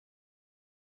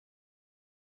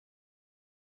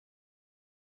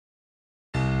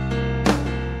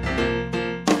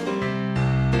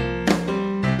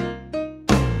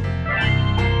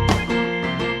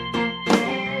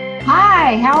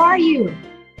how are you?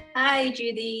 Hi,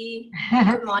 Judy.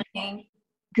 Good morning.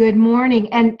 Good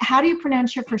morning. And how do you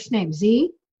pronounce your first name? Z?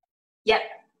 Yep.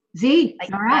 Z.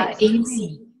 Like, All right.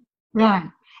 AC. Right.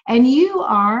 And you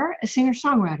are a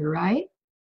singer-songwriter, right?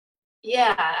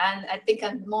 Yeah, and I think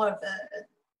I'm more of a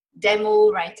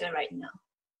demo writer right now.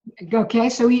 Okay.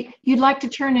 So you'd like to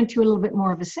turn into a little bit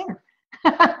more of a singer.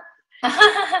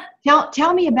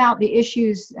 Tell me about the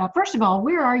issues. First of all,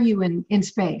 where are you in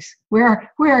space?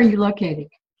 Where are you located?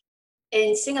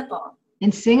 In Singapore.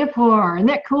 In Singapore. Isn't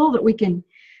that cool that we can,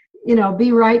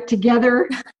 be right together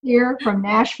here from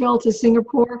Nashville to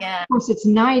Singapore? Yeah. Of course, it's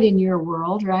night in your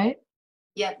world, right?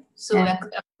 Yep. So we're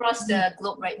across the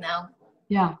globe right now.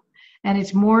 Yeah. And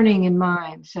it's morning in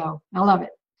mine. So I love it.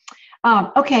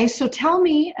 Okay. So tell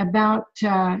me about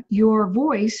your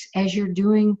voice as you're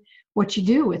doing what you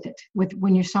do with it,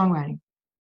 when you're songwriting.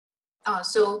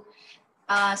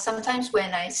 Sometimes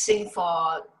when I sing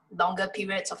for longer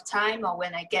periods of time, or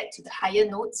when I get to the higher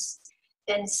notes,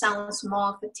 then it sounds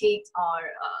more fatigued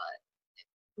or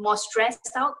more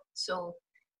stressed out. So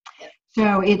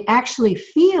it actually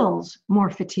feels more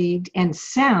fatigued and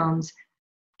sounds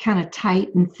kind of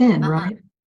tight and thin, right?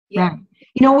 Yeah. Right.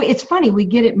 It's funny, we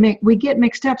get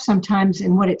mixed up sometimes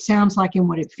in what it sounds like and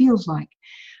what it feels like.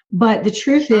 But the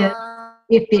truth is,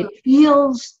 if it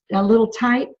feels a little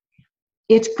tight,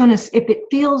 if it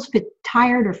feels a bit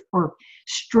tired or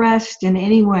stressed in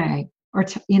any way, or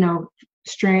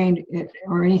strained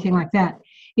or anything like that,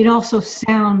 it also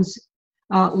sounds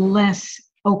less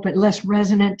open, less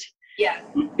resonant. Yeah.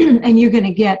 And you're going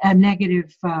to get a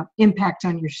negative impact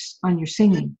on your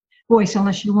singing voice,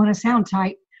 unless you want to sound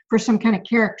tight for some kind of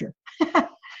character.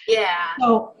 Yeah.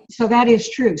 So that is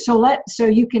true. So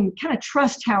you can kind of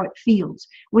trust how it feels.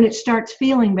 When it starts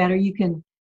feeling better, you can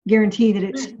guarantee that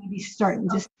it's going to be starting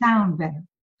to sound better.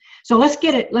 So let's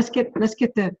get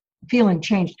the feeling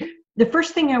changed. The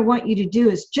first thing I want you to do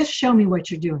is just show me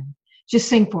what you're doing. Just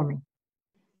sing for me.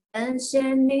 感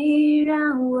谢你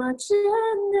让我真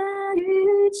的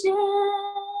遇见，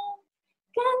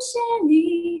感谢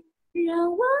你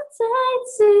让我再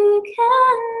次看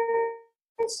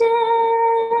见，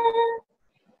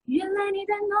原来你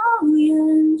的诺言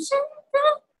真的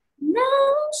能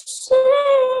实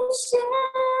现，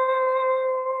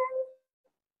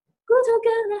骨头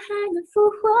干了还能复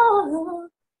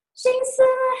活，心死了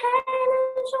还能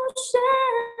重生，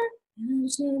感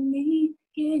谢你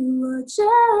给我这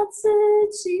次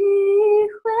机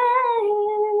会。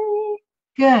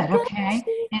 Good. Okay.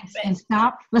 And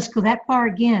stop. Let's go that far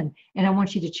again. And I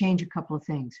want you to change a couple of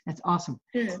things. That's awesome.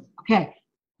 Okay.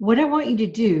 What I want you to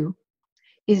do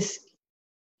is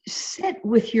sit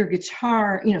with your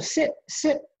guitar, sit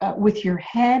with your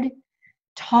head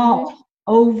tall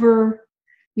over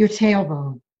your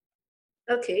tailbone.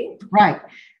 Okay. Right.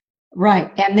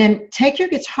 And then take your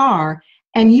guitar,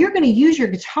 and you're going to use your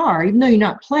guitar, even though you're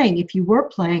not playing. If you were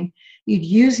playing, you'd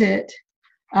use it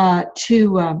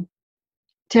to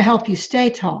help you stay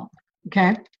tall.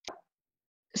 Okay.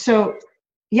 So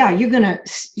yeah, you're gonna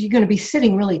be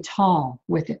sitting really tall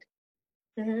with it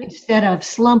instead of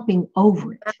slumping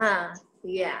over it.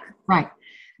 Yeah. Right.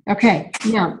 Okay.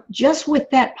 Now, just with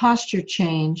that posture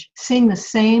change, sing the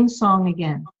same song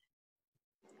again.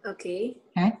 Okay.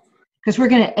 Okay. Because we're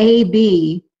going to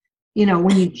A-B,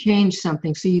 when you change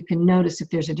something, so you can notice if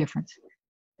there's a difference.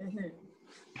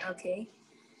 Okay.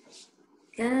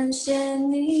 感谢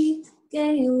你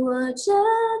给我这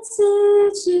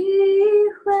次机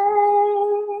会，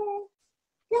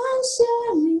感谢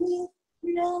你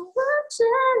让我真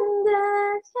的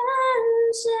看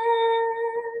见，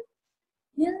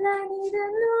原来你的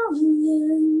诺言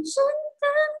真的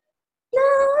能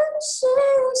实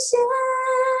现，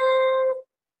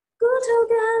骨头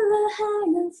干了还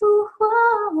能复活，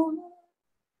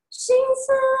心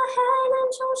死了还能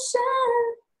重生，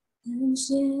感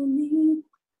谢你。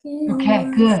Okay,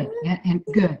 good. And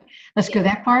good. Let's go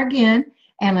that far again,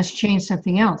 and let's change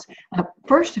something else.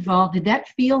 First of all, did that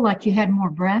feel like you had more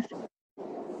breath?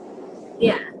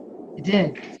 Yeah. It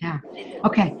did. Yeah.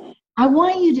 Okay. I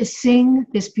want you to sing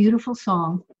this beautiful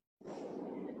song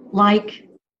like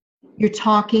you're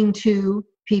talking to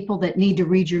people that need to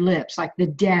read your lips, like the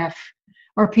deaf,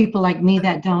 or people like me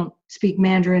that don't speak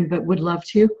Mandarin but would love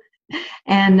to,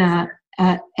 and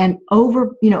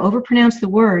overpronounce the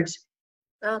words.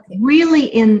 Okay. Really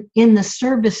in the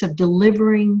service of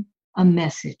delivering a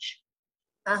message,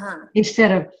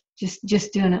 instead of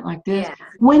just doing it like this. Yeah.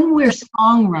 When we're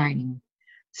songwriting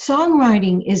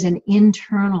is an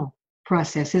internal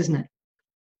process, isn't it?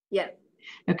 Yeah.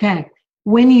 Okay.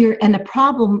 And the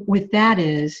problem with that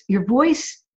is your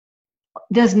voice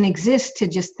doesn't exist to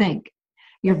just think.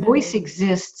 Your voice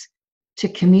exists to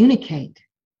communicate.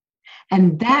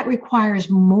 And that requires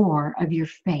more of your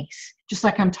face, just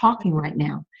like I'm talking right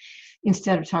now,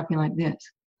 instead of talking like this.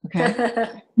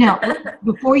 Okay. Now,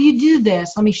 before you do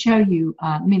this, let me show you,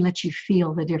 let me let you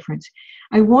feel the difference.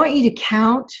 I want you to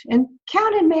count, and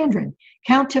count in Mandarin.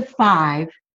 Count to 5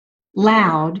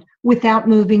 loud without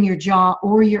moving your jaw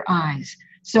or your eyes.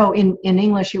 So in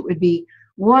English, it would be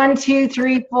 1, 2,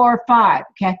 3, 4, 5.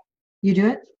 Okay. You do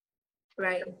it?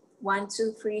 Right. 1,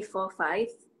 2, 3, 4, 5.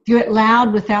 Do it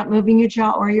loud without moving your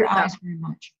jaw or your eyes very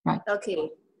much. Right. Okay.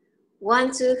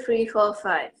 1, 2, 3, 4,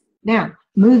 5. Now,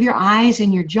 move your eyes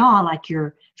and your jaw like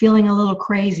you're feeling a little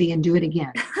crazy and do it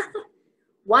again.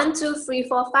 1, 2, 3,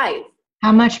 4, 5.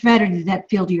 How much better did that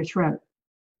feel to your throat?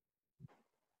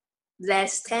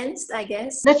 Less tense, I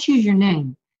guess. Let's use your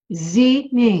name. Xi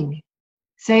Ming.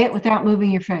 Say it without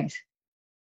moving your face.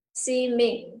 Xi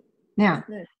Ming. Now,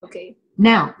 okay.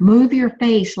 Now, move your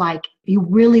face like you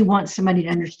really want somebody to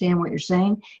understand what you're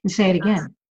saying, and say it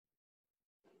again.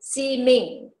 Xi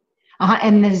Ming.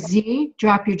 And the Z,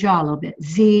 drop your jaw a little bit.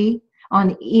 Z. On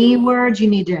the E words, you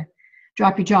need to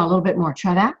drop your jaw a little bit more.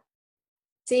 Try that.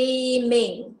 Xi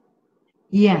Ming.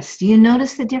 Yes. Do you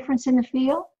notice the difference in the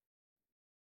feel?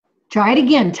 Try it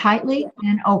again, tightly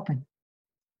and open.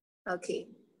 Okay.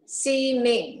 Xi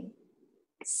Ming.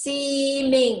 Xi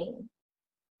Ming.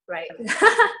 Right.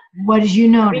 What did you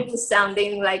notice? Really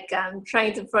sounding like I'm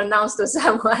trying to pronounce to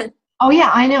someone. Oh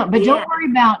yeah, I know. But don't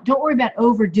worry about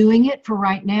overdoing it for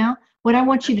right now. What I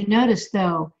want you to notice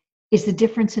though is the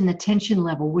difference in the tension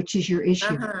level, which is your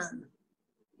issue.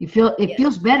 You feel it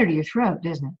feels better to your throat,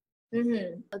 doesn't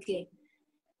it? Okay.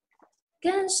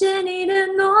 感谢你的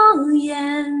诺言，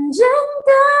真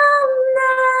的能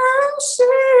实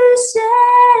现。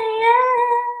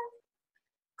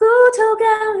骨头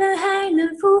干了还能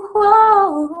复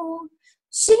活，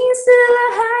心死了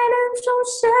还能重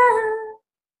生。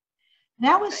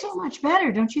 That was so much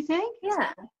better, don't you think?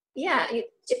 Yeah, it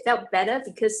felt better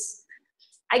because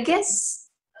I guess,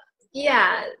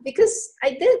 because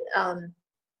I did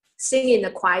sing in the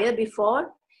choir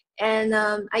before, and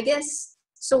I guess,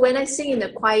 so when I sing in the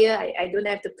choir, I don't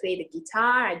have to play the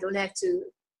guitar, I don't have to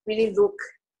really look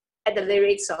at the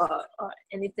lyrics or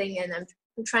anything, and I'm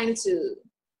trying to,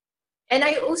 and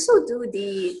I also do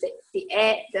the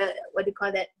what do you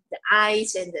call that, the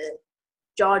eyes and the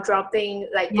jaw dropping,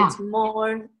 like it's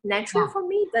more natural for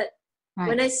me. But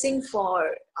when I sing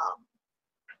for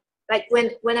like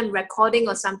when I'm recording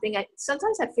or something,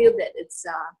 sometimes I feel that it's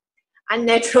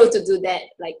unnatural to do that,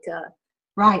 like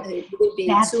it would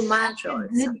be too much or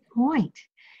good something. Point.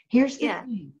 Here's the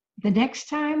thing: the next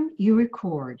time you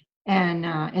record, and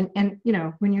you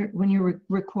know, when you're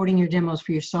recording your demos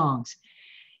for your songs,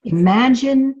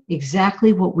 imagine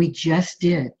exactly what we just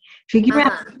did. Figure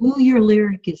out who your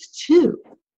lyric is to.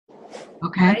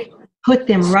 Okay? Right. Put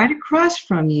them right across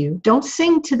from you. Don't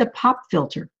sing to the pop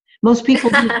filter. Most people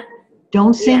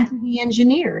don't sing to the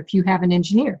engineer if you have an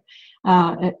engineer.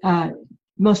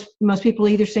 Most people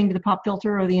either sing to the pop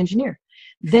filter or the engineer.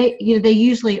 They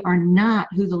usually are not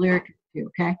who the lyric is to,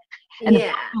 okay? And the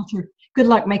pop filter, good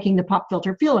luck making the pop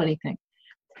filter feel anything.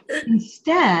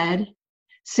 Instead,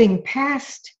 sing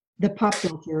past the pop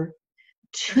filter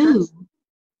to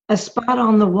a spot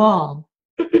on the wall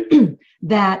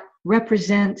that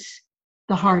represents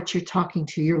the heart you're talking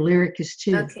to, your lyric is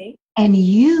to, and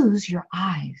use your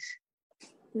eyes.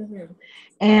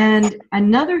 And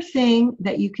another thing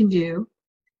that you can do,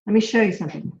 let me show you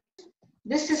something.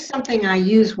 This is something I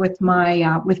use with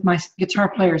my guitar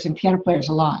players and piano players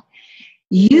a lot.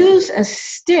 Use a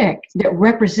stick that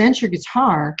represents your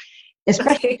guitar,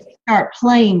 especially if you start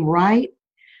playing right.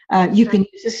 You can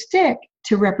use a stick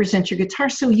to represent your guitar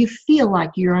so you feel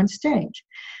like you're on stage.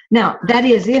 Now, that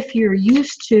is if you're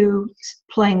used to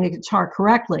playing the guitar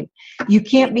correctly. You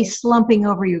can't be slumping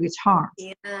over your guitar.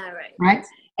 Right?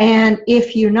 And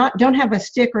if you don't have a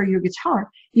stick or your guitar,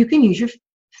 you can use your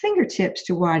fingertips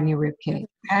to widen your rib cage.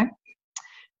 Okay?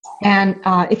 And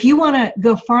if you want to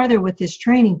go farther with this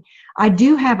training, I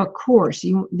do have a course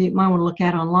you might want to look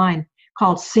at online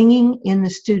called Singing in the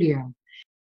Studio.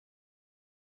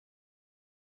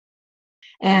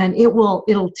 And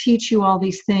it'll teach you all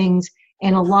these things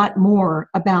and a lot more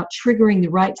about triggering the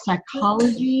right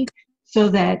psychology so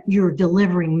that you're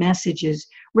delivering messages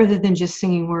rather than just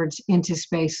singing words into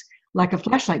space like a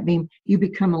flashlight beam. You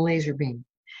become a laser beam.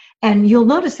 And you'll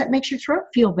notice that makes your throat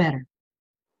feel better.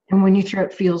 And when your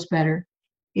throat feels better,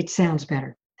 it sounds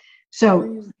better.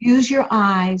 So use your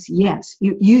eyes. Yes,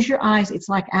 use your eyes. It's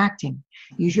like acting.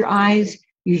 Use your eyes,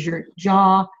 use your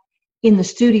jaw. In the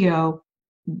studio,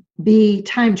 be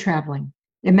time traveling.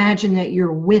 Imagine that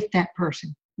you're with that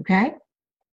person. okay?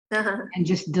 And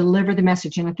just deliver the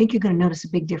message. And I think you're going to notice a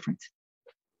big difference.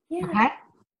 Yeah. Okay?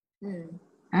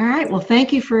 All right. Well,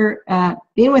 thank you for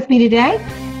being with me today.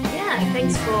 Yeah,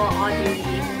 thanks for all the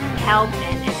help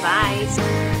and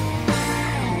advice.